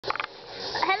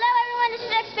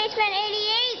Spaceman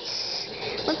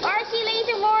 88 with RC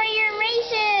Laser Warrior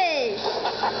Races.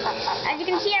 As you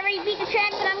can see, I already beat the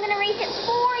track, but I'm going to race it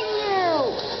for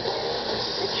you.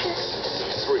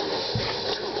 3,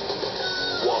 2,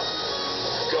 1,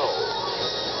 go.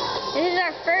 This is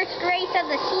our first race of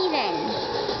the season.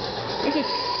 This is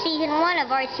season 1 of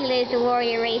RC Laser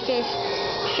Warrior Races.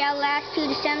 Shall last to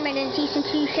December, then season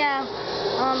 2 shall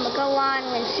go on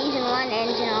when season 1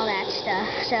 ends and all that stuff.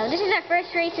 So this is our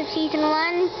first race of season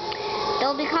 1.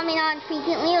 They'll be coming on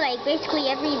frequently, like basically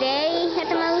every day at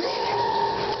the most.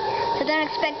 So don't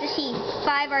expect to see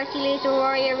 5 RC Laser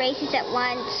Warrior races at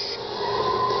once.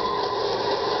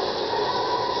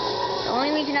 The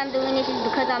only reason I'm doing this is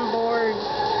because I'm bored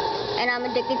and I'm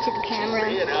addicted to the camera.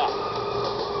 At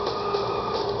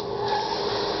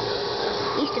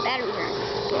least the batteries aren't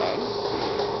dead.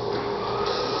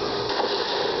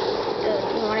 Good,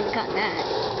 you want to be caught that.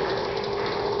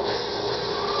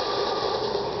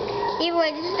 Either way,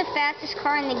 this is the fastest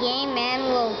car in the game, man.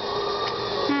 We'll,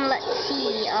 let's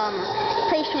see,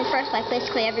 placement first like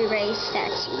basically every race.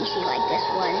 That's easy like this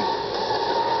one.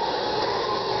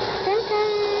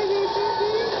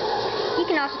 You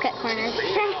can also cut corners.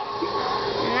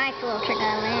 Nice little trick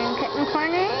on land. Cutting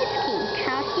corners can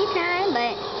cost you time,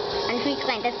 but I'm just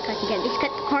explaining that's because you can just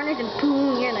cut the corners and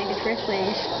boom, you're like the first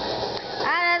place.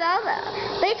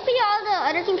 Basically all the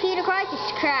other computer cars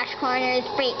just crash corners,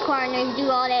 break corners, do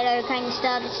all that other kind of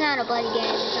stuff. It's not a bloody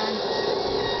game. It's on.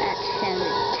 That's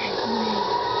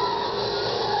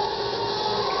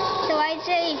so I'd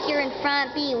say if you're in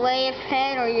front, be way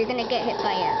ahead, or you're gonna get hit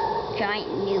by a giant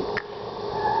nuke.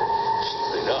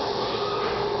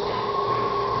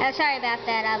 Oh, sorry about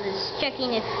that. I was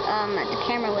checking if the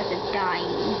camera wasn't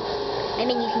dying. I've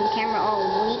been using the camera all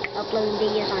week, uploading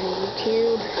videos on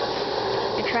YouTube.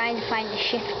 I'm trying to find the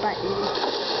shift button.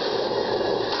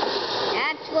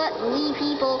 That's what we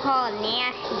people call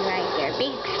nasty right there.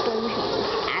 Big explosions.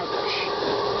 Ouch.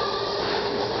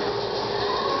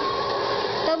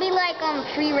 There'll be like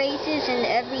free races and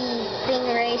everything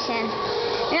race, and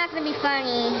they're not gonna be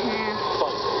funny.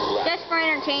 Just for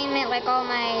entertainment, like all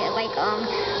my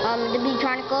the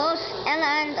Bootronicals, and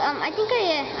I think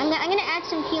I'm gonna add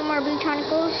some few more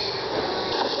Bootronicals,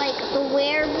 like the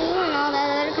Wereboo and all that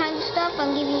other kind of stuff.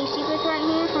 I'm giving you secrets right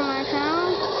here from my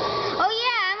channel. Oh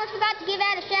yeah, I almost forgot to give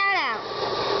out a shout out.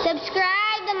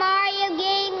 Subscribe to Mario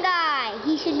Game Guy.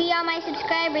 He should be on my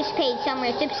subscribers page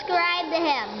somewhere. Subscribe to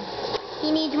him.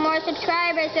 He needs more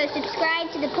subscribers, so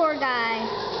subscribe to the poor guy.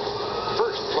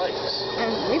 First place.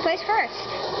 We placed first.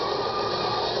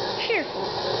 Cheerful.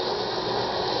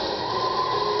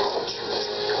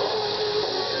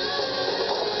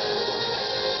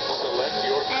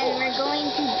 And we're going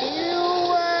to do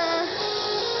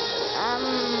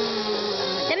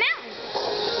the mountain.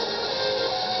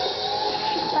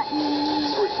 Button.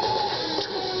 3, 2,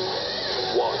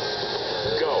 1,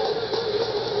 go.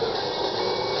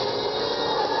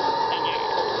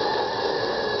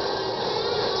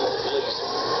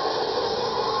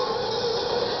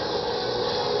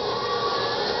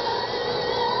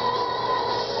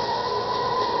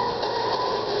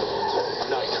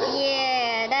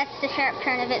 That's the sharp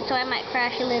turn of it, so I might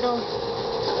crash a little.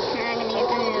 And I'm gonna get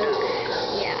the nuke.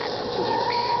 Yeah, I love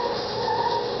nukes.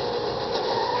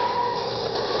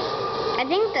 I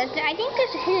think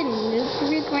there's a hidden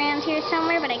nuke around here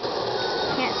somewhere, but I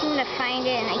can't seem to find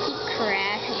it, and I keep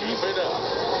crashing. Keep it up.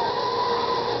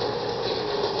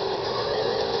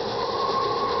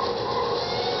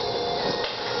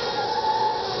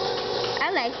 I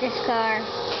like this car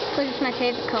because it's my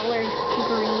favorite color,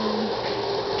 green.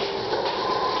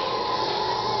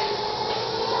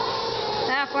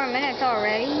 4 minutes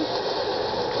already?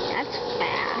 That's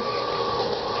fast.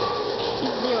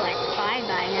 You'd be like 5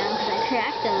 by now because I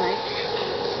crashed so much.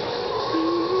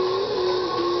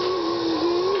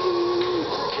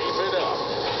 Keep it up.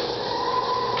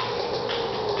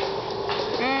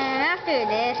 And after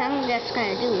this, I'm just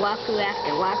going to do walkthrough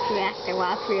after walkthrough after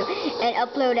walkthrough and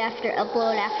upload after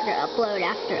upload after upload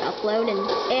after upload and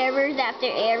errors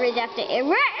after errors after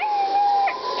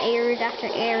errors after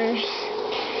errors.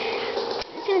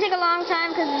 It's going to take a long time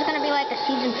because it's going to be like a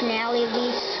season finale of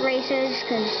these races,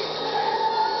 because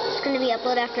it's going to be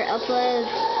upload after upload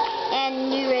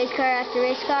and new race car after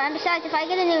race car. And besides, if I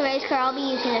get a new race car, I'll be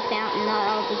using the fountain, not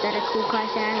all these other cool cars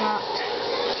that I unlocked.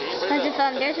 Because if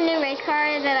there's a new race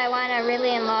car that I want to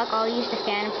really unlock, I'll use the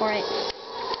Phantom for it.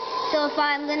 So if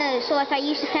I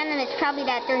use the Phantom, it's probably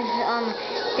that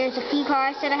there's a few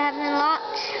cars that I haven't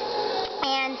unlocked,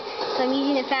 and so I'm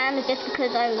using the Phantom is just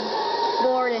because I was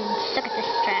bored and stuck at this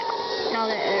track and all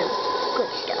that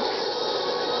good stuff,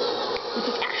 which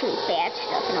is actually bad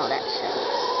stuff and all that stuff.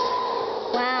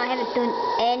 Wow, I haven't done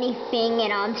anything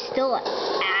and I'm still an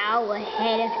hour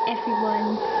ahead of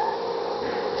everyone.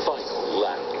 Final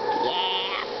lap.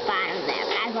 Yeah, final lap.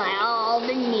 I got all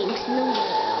the nukes in the world.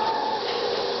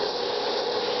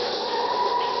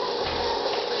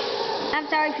 I'm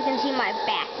sorry if you can see my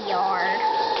backyard.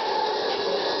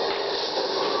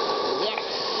 Yes.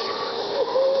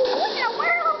 Woohoo! What in the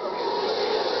world?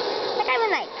 That guy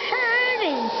was like, turn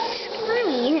and screw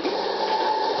me.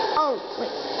 Oh,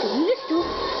 wait. Did you just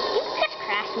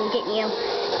crashed me, didn't you?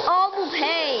 Oh,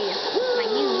 hey. My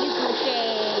new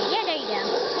cliche. Yeah, there you go.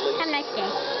 Have a nice day.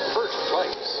 First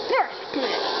place. First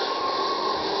place.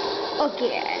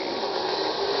 Okay.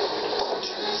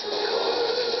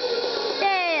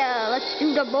 Yeah, let's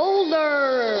do the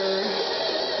boulder.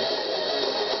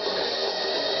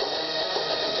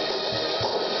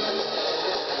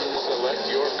 Select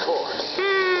your course.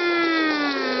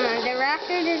 The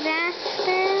Raptor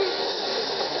disaster.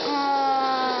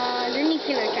 The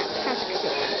nuclear jump. Sounds like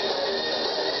good.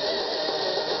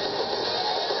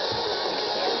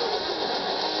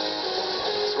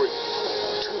 3,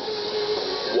 2,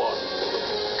 1,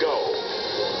 go.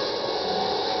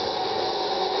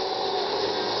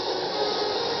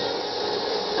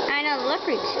 I know, the look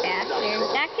root's faster.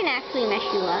 That can actually mess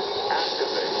you up.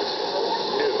 Activate.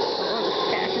 New.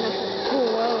 Oh, fast enough.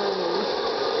 Whoa.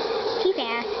 Too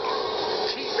fast.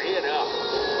 Keep it up. Keep it up.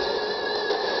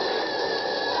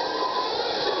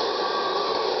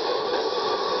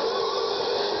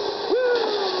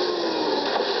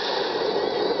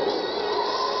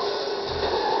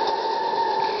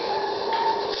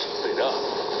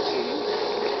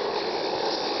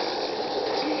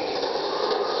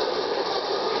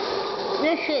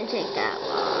 This shouldn't take that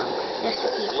long. Just a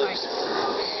few parts.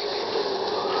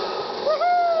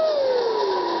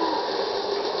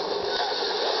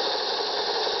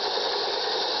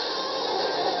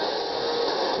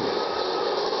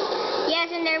 Yes,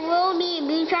 and there will be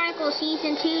Blue Chronicle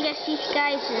Season 2, just so you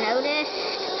guys noticed.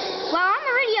 Well, I'm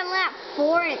already on lap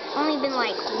 4, and it's only been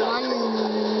like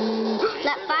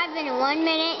lap 5 in 1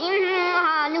 minute.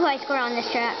 New high score on this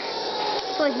track.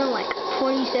 So it's been like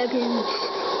 20 seconds.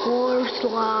 Or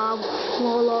slob.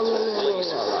 Who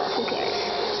cares?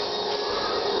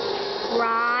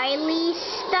 Riley,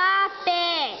 stop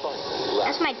it!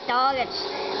 That's my dog that's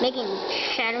making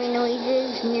shattering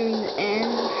noises nearing the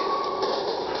end.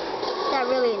 That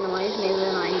really annoys me when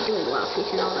I'm doing walkies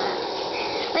and all that.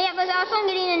 But yeah, but also I'm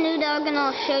getting a new dog and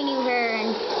I'll show you her,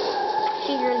 and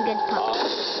she's a really good puppy.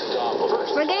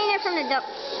 We're getting her from the dog.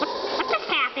 What just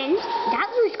happened? That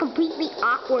was completely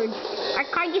awkward. Our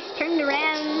car just turned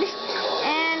around,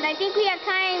 and I think we have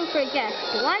time for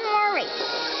just one more race.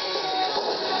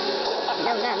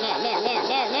 No. If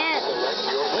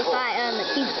I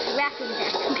do Raptor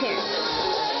disaster, who cares?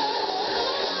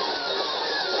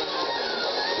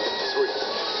 3, 2,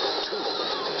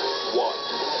 1,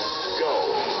 go.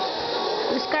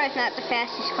 This car is not the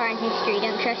fastest car in history.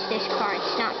 Don't trust this car.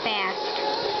 It's not fast.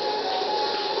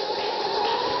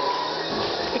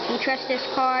 If you trust this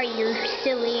car, you're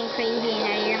silly and crazy and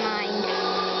out of your mind.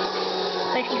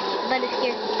 But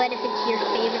if it's your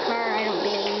favorite car, I don't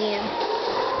blame you.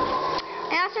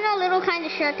 I also know a little kind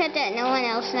of shortcut that no one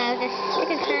else knows. You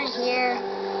can turn here.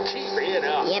 Keep it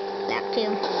up. Yep, lap 2.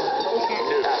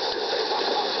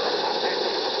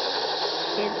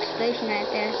 The explosion right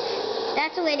there.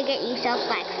 That's a way to get yourself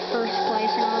like first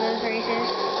place in all those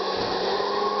races.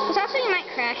 Because also you might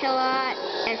crash a lot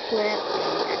and flip.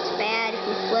 That's bad. If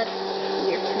you flip,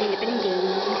 you're flipping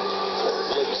doomed.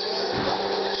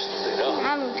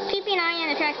 I'm keeping an eye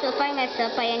on the track, so if I mess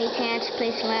up by any chance,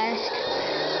 place last.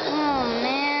 Oh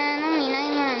man, only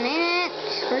 9 more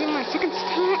minutes. 30 more seconds,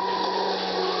 dang it.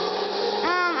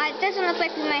 It doesn't look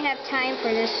like we might have time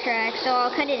for this track, so I'll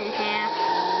cut it in half.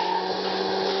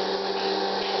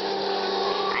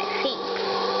 I think.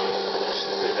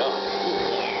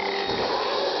 Yeah.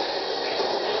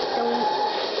 So,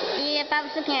 yep, I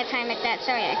was looking at time at that.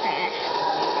 Sorry I crashed.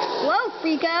 Whoa,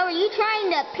 Freako, are you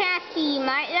trying to pass the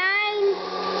might line?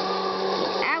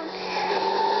 Get out.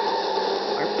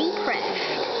 Or be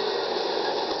crashed.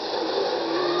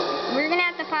 We're gonna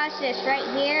have to pause this right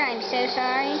here. I'm so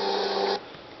sorry.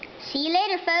 See you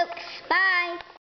later, folks. Bye.